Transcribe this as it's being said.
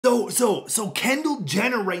So Kendall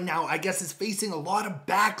Jenner right now, I guess, is facing a lot of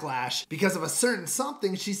backlash because of a certain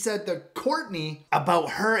something she said to Kourtney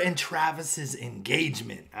about her and Travis's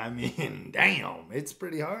engagement. I mean, damn, it's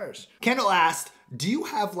pretty harsh. Kendall asked, do you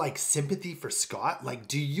have like sympathy for Scott? Like,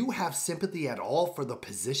 do you have sympathy at all for the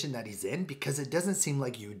position that he's in? Because it doesn't seem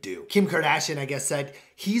like you do. Kim Kardashian, I guess, said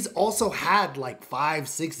he's also had like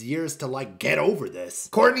 5-6 years to like get over this.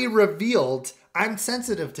 Kourtney revealed, I'm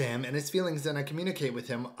sensitive to him and his feelings and I communicate with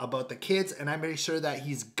him about the kids and I make sure that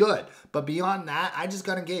he's good. But beyond that, I just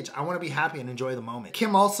got engaged. I want to be happy and enjoy the moment.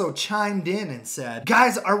 Kim also chimed in and said,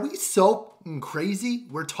 guys, are we so crazy?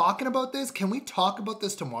 We're talking about this? Can we talk about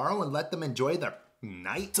this tomorrow and let them enjoy their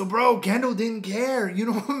night? So bro, Kendall didn't care. You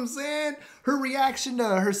know what I'm saying? Her reaction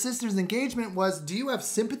to her sister's engagement was, do you have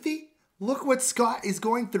sympathy? Look what Scott is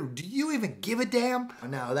going through. Do you even give a damn?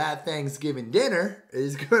 Now that Thanksgiving dinner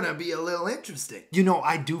is gonna be a little interesting. You know,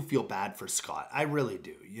 I do feel bad for Scott. I really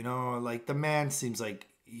do. You know, like the man seems like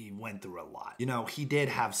he went through a lot. You know, he did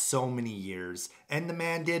have so many years and the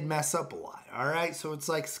man did mess up a lot. All right. So it's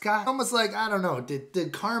like Scott, almost like, I don't know,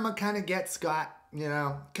 did karma kind of get Scott? You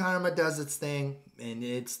know, karma does its thing and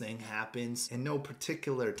its thing happens in no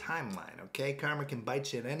particular timeline, okay? Karma can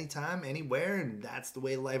bite you at any time, anywhere, and that's the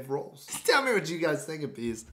way life rolls. Tell me what you guys think of these.